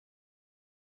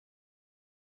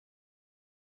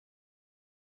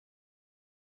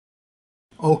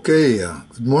Okay,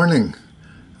 good morning.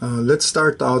 Let's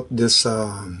start out this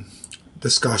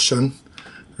discussion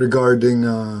regarding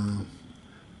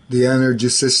the energy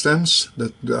systems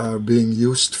that are being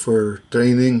used for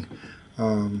training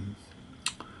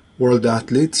world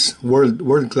athletes,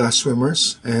 world-class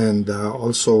swimmers, and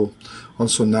also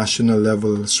national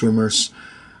level swimmers.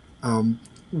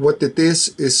 What it is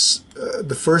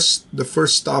the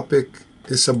first topic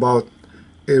is about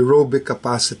aerobic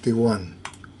capacity 1.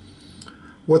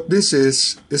 What this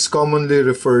is commonly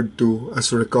referred to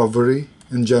as recovery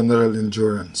and general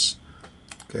endurance.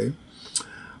 Okay?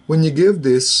 When you give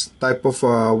this type of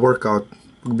workout,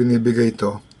 pag binibigay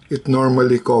ito, it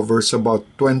normally covers about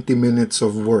 20 minutes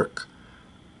of work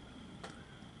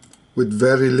with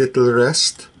very little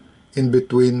rest in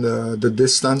between the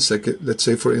distance. Like, let's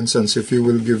say, for instance, if you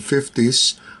will give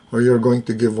 50s or you're going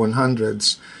to give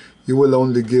 100s, you will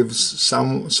only give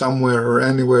somewhere or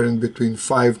anywhere in between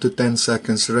 5 to 10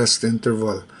 seconds rest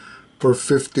interval per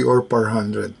 50 or per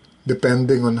 100,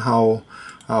 depending on how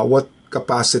what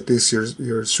capacities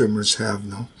your swimmers have.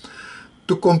 No?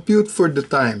 To compute for the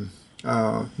time,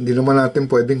 hindi naman natin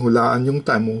pwedeng hulaan yung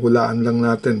time. Hulaan lang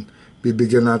natin,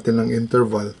 bibigyan natin ng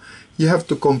interval. You have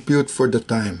to compute for the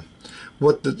time.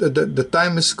 What the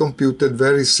time is computed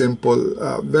very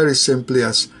simply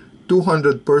as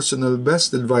 200 personal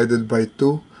best divided by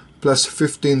 2 plus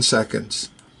 15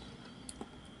 seconds.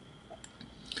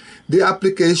 The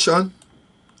application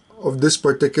of this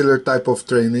particular type of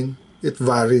training, it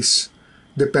varies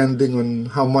depending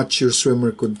on how much your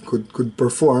swimmer could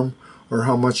perform or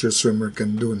how much your swimmer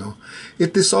can do. No?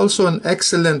 It is also an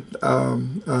excellent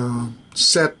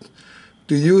set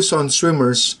to use on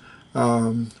swimmers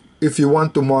if you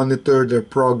want to monitor their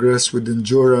progress with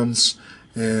endurance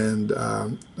and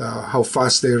how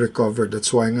fast they recover.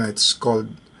 That's why it's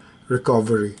called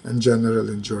recovery and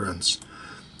general endurance.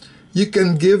 You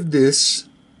can give this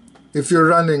if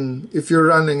you're running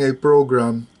a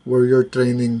program where you're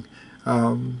training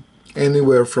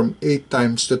anywhere from 8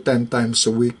 times to 10 times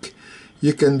a week.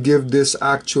 You can give this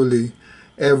actually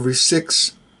every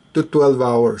 6 to 12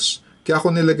 hours. Kaya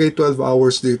ako nilagay 12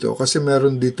 hours dito kasi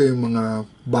meron dito yung mga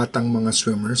batang mga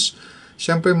swimmers.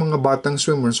 Siyempre, mga batang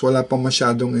swimmers, wala pa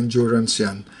masyadong endurance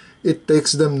yan. It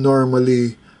takes them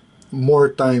normally more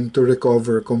time to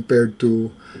recover compared to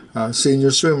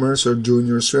senior swimmers or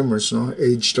junior swimmers, no?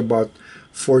 Aged about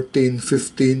 14,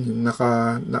 15, yung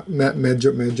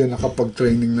medyo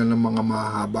nakapag-training na ng mga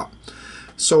mahaba.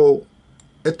 So,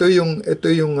 ito yung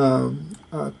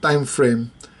time frame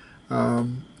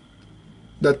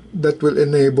that will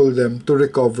enable them to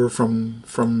recover from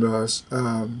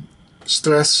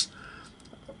stress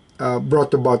brought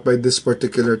about by this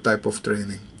particular type of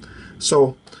training.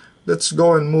 So let's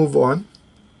go and move on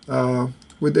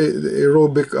with the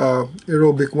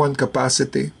aerobic 1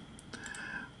 capacity.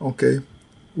 Okay,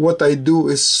 what I do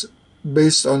is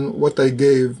based on what I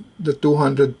gave, the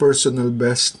 200 personal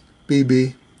best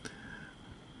PB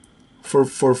for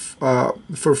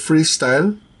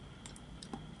freestyle,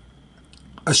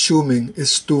 assuming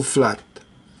is 2 flat.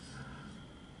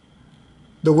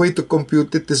 The way to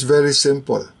compute it is very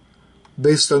simple.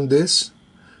 Based on this,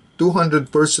 200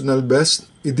 personal best,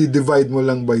 i-divide mo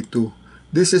lang by 2.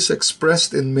 This is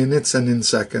expressed in minutes and in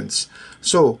seconds.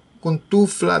 So, kung 2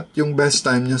 flat yung best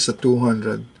time niya sa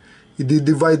 200,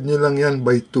 i-divide nyo lang yan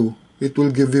by 2. It will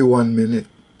give you 1 minute.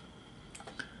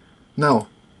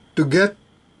 Now, to get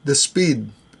the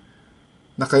speed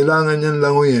na kailangan niyang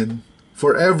languyin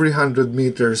for every 100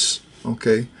 meters,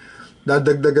 okay,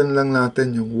 dadagdagan lang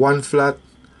natin yung 1 flat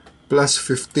plus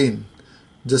 15.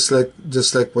 Just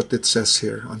like what it says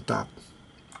here on top.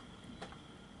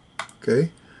 Okay?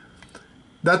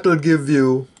 That will give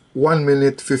you 1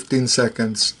 minute 15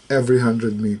 seconds every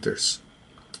 100 meters.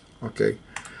 Okay?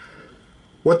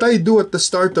 What I do at the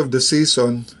start of the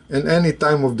season and any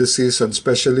time of the season,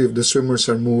 especially if the swimmers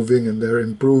are moving and they're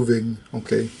improving,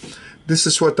 okay, this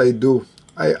is what I do.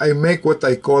 I make what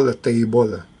I call a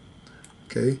table.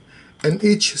 Okay? And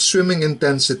each swimming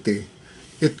intensity,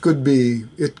 it could be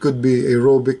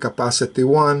aerobic capacity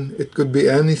 1, it could be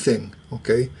anything,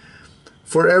 okay?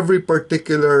 For every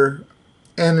particular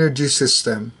energy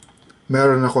system,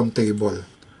 meron akong table.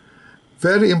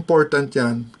 Very important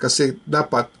yan kasi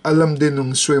dapat alam din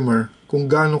ng swimmer kung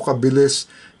gaano kabilis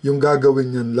yung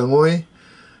gagawin niyan langoy,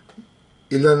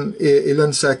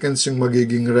 ilan seconds yung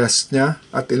magiging rest niya,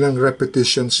 at ilang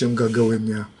repetitions yung gagawin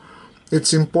niya.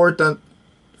 It's important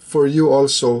for you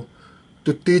also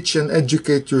to teach and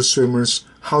educate your swimmers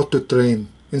how to train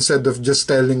instead of just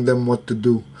telling them what to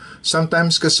do.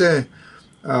 Sometimes kasi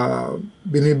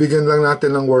binibigyan lang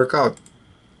natin ng workout.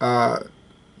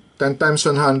 10 times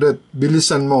 100,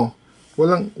 bilisan mo.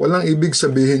 Walang ibig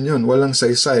sabihin yun, walang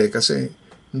saysay kasi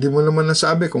hindi mo naman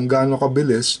nasabi kung gaano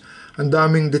kabilis. Ang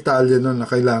daming detalye nun na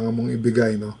kailangan mong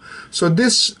ibigay, no? So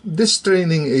this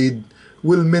training aid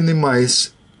will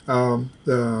minimize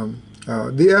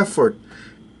the effort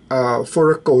for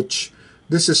a coach.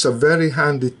 This is a very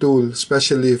handy tool,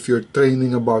 especially if you're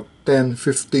training about 10,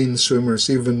 15 swimmers,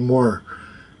 even more.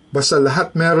 Basta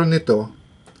lahat meron nito,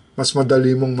 mas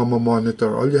madali mong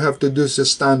mamamonitor. All you have to do is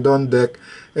just stand on deck.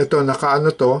 Ito,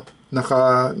 naka-print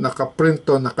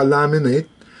to,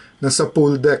 naka-laminate, nasa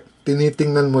pool deck.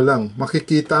 Tinitingnan mo lang.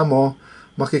 Makikita mo,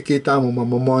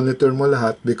 mamamonitor mo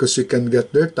lahat because you can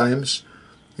get their times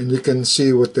and you can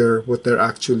see what they're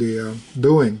actually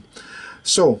doing.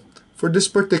 So, for this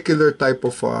particular type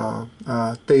of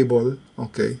table,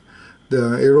 okay,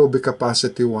 the aerobic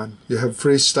capacity one, you have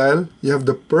freestyle, you have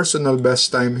the personal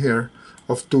best time here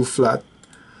of 2 flat,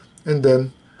 and then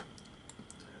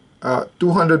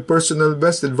 200 personal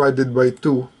best divided by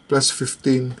 2 plus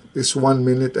 15 is 1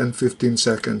 minute and 15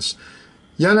 seconds.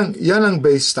 Yan ang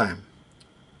base time.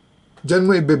 Diyan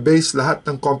mo i-base lahat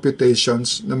ng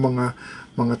computations ng mga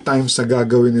times na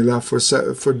gagawin nila for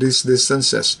these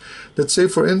distances. Let's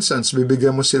say for instance,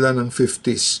 bibigyan mo sila ng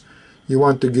 50s. You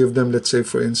want to give them, let's say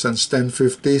for instance, 10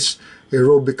 50s,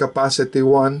 aerobic capacity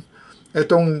 1.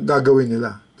 Etong gagawin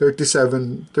nila,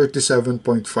 37.5.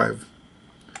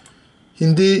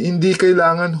 Hindi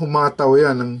kailangan humataw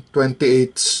yan ng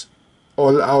 28s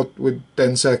all out with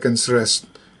 10 seconds rest.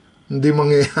 Hindi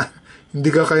mangyayari. Hindi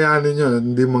kakayanin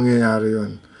yun. Hindi mangyayari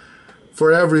yun.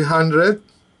 For every 100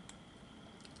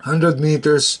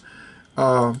 meters,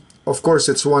 of course,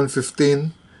 it's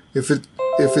 115. If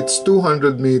it's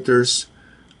 200 meters,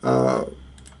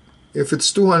 it's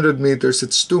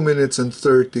 2 minutes and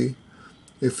 30.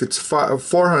 If it's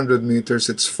 400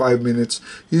 meters, it's 5 minutes.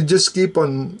 You just keep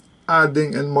on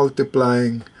adding and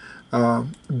multiplying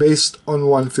based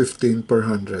on 115 per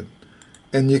 100.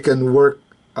 And you can work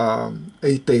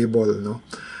a table, no?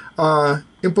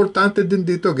 Importante din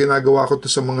dito, ginagawa ko to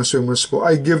sa mga swimmers ko.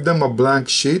 I give them a blank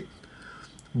sheet.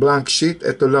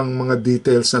 Ito lang mga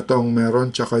details na tong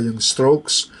meron, tsaka yung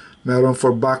strokes. Meron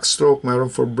for backstroke, meron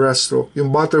for breaststroke.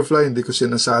 Yung butterfly, hindi ko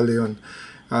sinasali yun.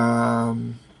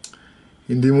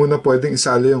 Hindi mo na pwedeng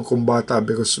isali yung kumbata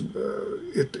because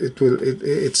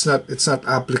it's not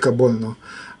applicable, no?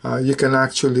 You can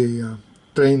actually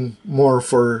train more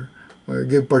for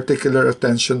give particular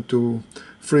attention to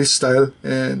freestyle,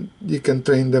 and you can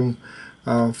train them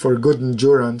for good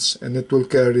endurance, and it will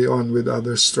carry on with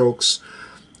other strokes.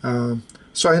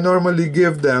 So I normally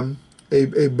give them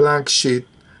a blank sheet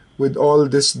with all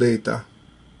this data.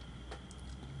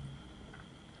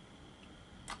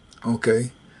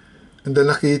 Okay. And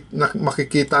then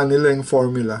makikita nila yung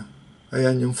formula.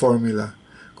 Ayan yung formula.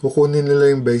 Kukunin nila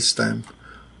yung base time.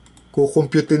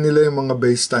 Kukumputin nila yung mga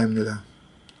base time nila.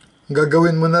 Ang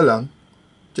gagawin mo na lang,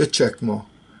 check mo.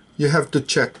 You have to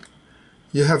check.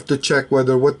 You have to check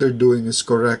whether what they're doing is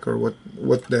correct or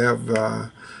what they have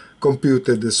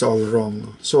computed is all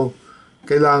wrong. So,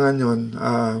 kailangan yun,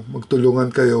 magtulungan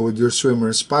kayo with your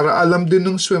swimmers para alam din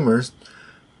ng swimmers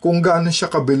kung gaano siya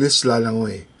kabilis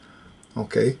lalangoy.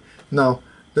 Okay? Now,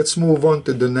 let's move on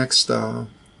to the next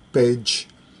page.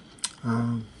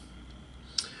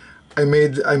 I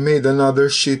made another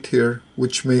sheet here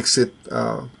which makes it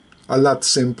a lot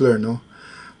simpler, no?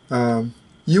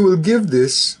 You will give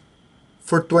this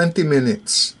for 20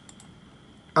 minutes.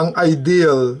 Ang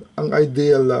ideal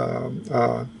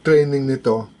training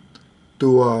nito to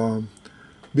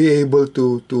be able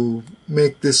to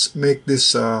make this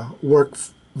work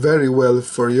very well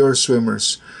for your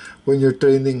swimmers when you're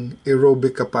training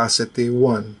aerobic capacity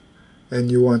 1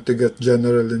 and you want to get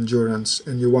general endurance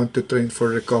and you want to train for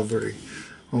recovery,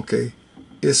 okay,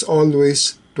 is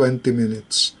always 20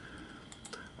 minutes.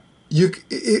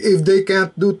 If they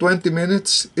can't do 20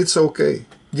 minutes, it's okay.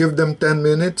 Give them 10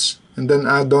 minutes and then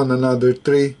add on another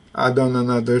 3, add on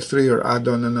another 3, or add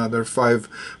on another 5.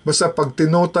 Basta pag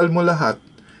tinotal mo lahat,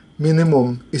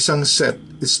 minimum isang set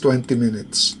is 20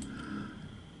 minutes.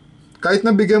 Kahit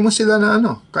na bigyan mo sila na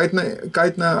kahit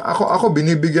na ako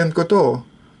binibigyan ko to.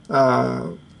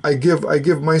 I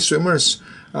give my swimmers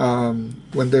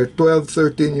when they're 12,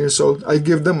 13 years old, I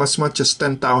give them as much as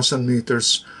 10,000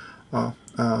 meters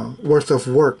worth of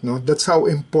work, no? That's how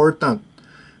important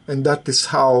and that is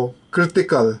how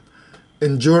critical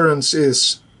endurance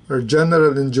is, or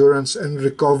general endurance and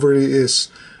recovery is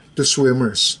to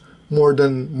swimmers more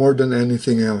than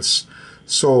anything else.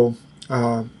 So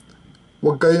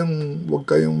wag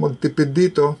kayong magtipid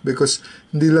dito because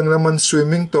hindi lang naman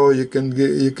swimming to. You can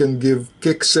give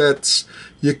kick sets,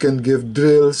 you can give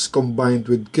drills combined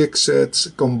with kick sets,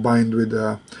 combined with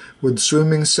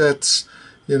swimming sets,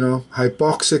 you know,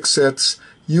 hypoxic sets,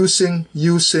 using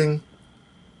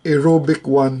aerobic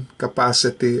 1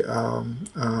 capacity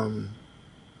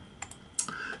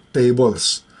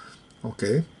tables.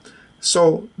 Okay,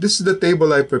 so this is the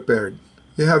table I prepared.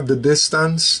 You have the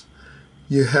distance,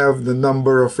 you have the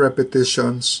number of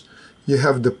repetitions, you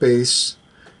have the pace,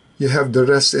 you have the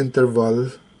rest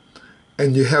interval,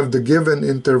 and you have the given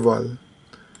interval,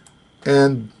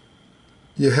 and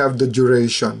you have the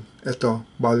duration. Ito,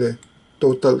 bale,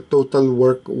 total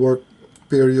work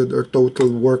period or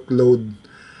total workload.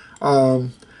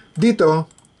 Dito,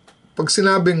 pag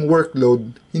sinabing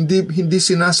workload, hindi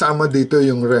sinasama dito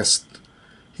yung rest.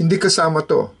 Hindi kasama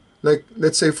to. Like,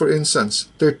 let's say for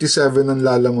instance, 37 ang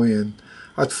lalangoyin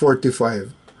at 45.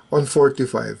 On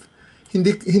 45.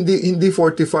 Hindi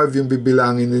 45 yung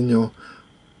bibilangin ninyo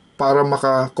para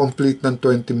maka-complete ng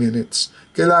 20 minutes.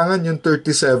 Kailangan yung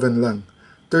 37 lang.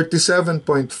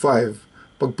 37.5.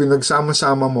 Pag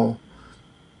pinagsama-sama mo,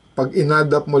 pag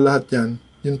in-add up mo lahat yan,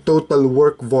 yung total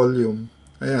work volume,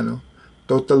 ayan,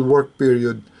 total work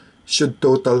period should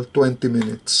total 20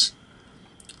 minutes.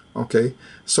 Okay?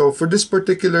 So, for this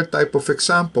particular type of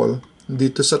example,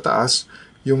 dito sa taas,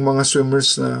 yung mga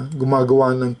swimmers na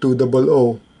gumagawa ng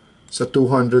 200 sa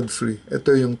 200 free,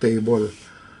 ito yung table.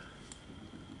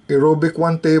 Aerobic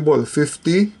 1 table,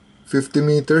 50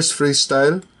 meters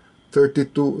freestyle,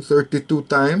 32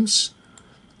 times,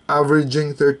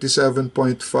 averaging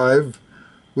 37.5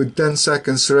 with 10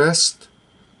 seconds rest,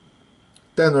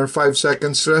 10 or 5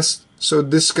 seconds rest. So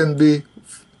this can be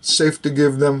safe to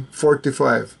give them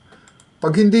 45.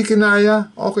 Pag hindi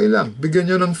kinaya, okay lang.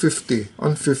 Bigyan nyo ng 50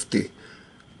 on 50.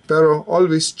 Pero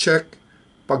always check.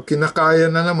 Pag kinakaya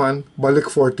na naman,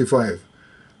 balik 45.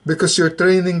 Because you're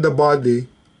training the body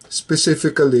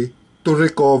specifically to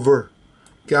recover.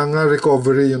 Kaya nga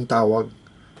recovery yung tawag.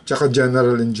 Tsaka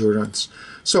general endurance.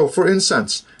 So, for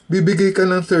instance, bibigay ka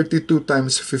ng 32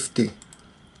 times 50.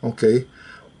 Okay?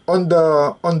 On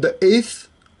the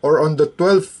 8th or on the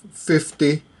 12th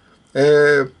 50,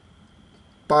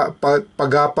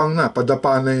 pagapang na,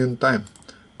 padapa na yung time.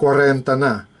 40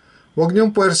 na. Huwag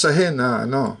niyong puwersahin na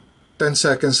 10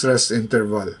 seconds rest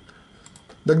interval.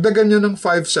 Dagdagan niyo ng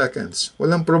 5 seconds.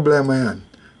 Walang problema yan.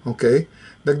 Okay?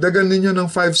 Dagdagan niyo ng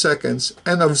 5 seconds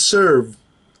and observe.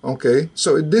 Okay?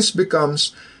 So this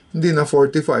becomes hindi na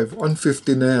 45, on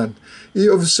 50 na yan.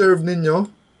 I-observe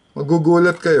ninyo,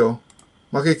 magugulat kayo,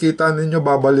 makikita ninyo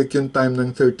babalik yung time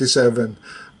ng 37.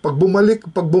 Pag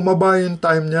bumaba yung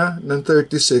time niya ng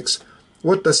 36,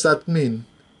 what does that mean?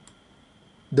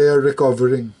 They are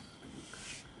recovering.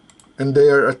 And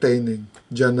they are attaining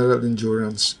general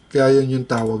endurance. Kaya yun yung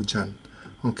tawag dyan.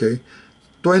 Okay?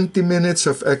 20 minutes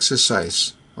of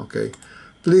exercise. Okay?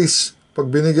 Please, pag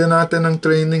binigyan natin ng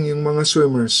training yung mga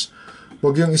swimmers,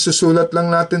 huwag yung isusulat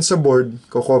lang natin sa board,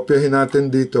 kokopyahin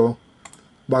natin dito,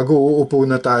 bago uupo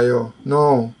na tayo.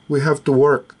 No, we have to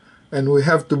work. And we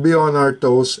have to be on our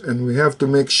toes, and we have to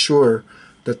make sure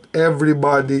that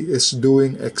everybody is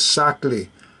doing exactly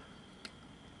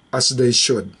as they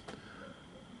should.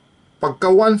 Pagka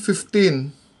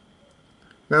 1:15,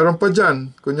 meron pa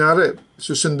dyan, kunyari,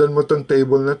 susundan mo tong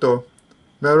table na to,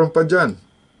 meron pa dyan,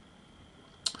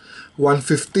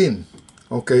 1:15,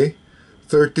 okay?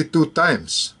 32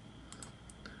 times.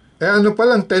 Ano pa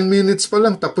lang, 10 minutes pa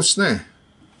lang, tapos na eh.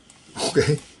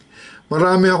 Okay?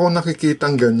 Marami akong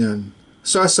nakikitang ganyan.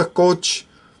 So as a coach,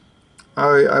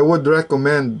 I would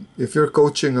recommend if you're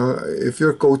coaching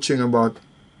about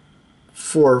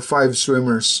 4 or 5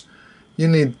 swimmers,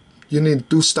 you need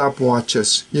 2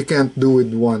 stopwatches. You can't do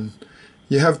with one.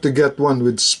 You have to get one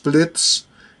with splits.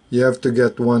 You have to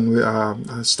get one with a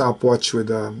stopwatch with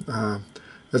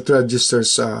that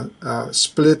registers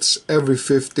splits every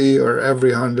 50 or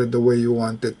every 100 the way you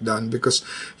want it done, because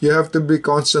you have to be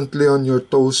constantly on your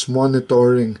toes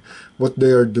monitoring what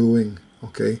they are doing.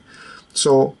 Okay,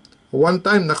 so one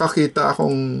time nakakita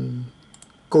akong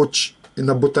coach,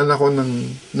 inabutan ako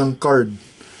ng card,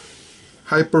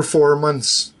 high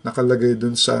performance nakalagay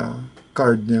dun sa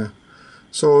card niya.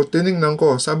 So tiningnan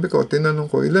ko,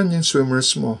 tinanong ko, ilan yung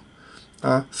swimmers mo?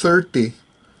 30.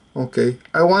 Okay,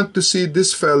 I want to see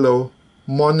this fellow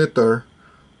monitor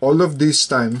all of these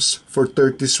times for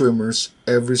 30 swimmers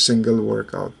every single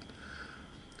workout.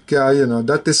 Kaya,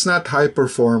 that is not high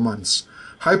performance.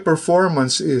 High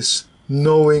performance is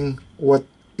knowing what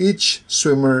each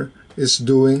swimmer is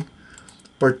doing,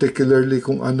 particularly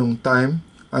kung anong time,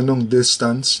 anong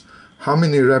distance, how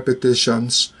many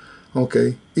repetitions,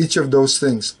 Okay, each of those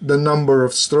things, the number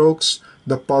of strokes,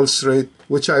 the pulse rate,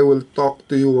 which I will talk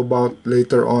to you about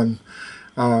later on.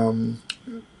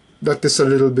 That is a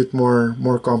little bit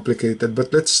more complicated,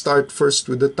 but let's start first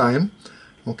with the time.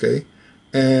 Okay,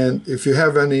 and if you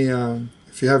have any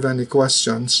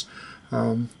questions,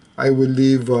 I will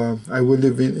leave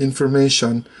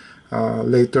information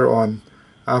later on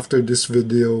after this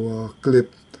video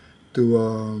clip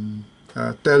to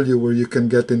tell you where you can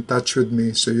get in touch with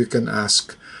me so you can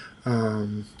ask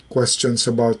questions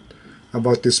about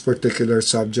this particular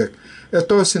subject.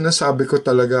 Ito, sinasabi ko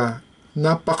talaga,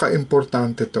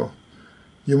 napaka-importante to.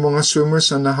 Yung mga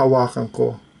swimmers na nahawakan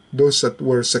ko, those that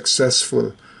were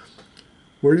successful,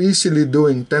 were easily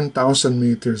doing 10,000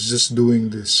 meters just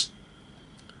doing this.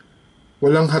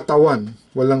 Walang hatawan,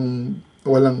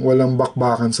 walang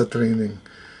bakbakan sa training.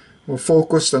 We're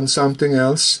focused on something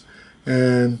else,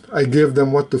 and I give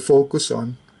them what to focus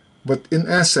on. But in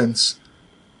essence,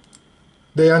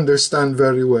 they understand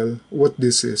very well what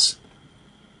this is.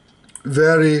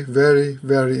 Very, very,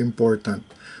 very important.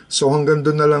 So hanggang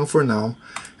doon na lang for now,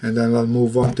 and then I'll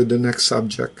move on to the next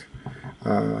subject.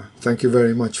 Thank you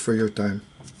very much for your time.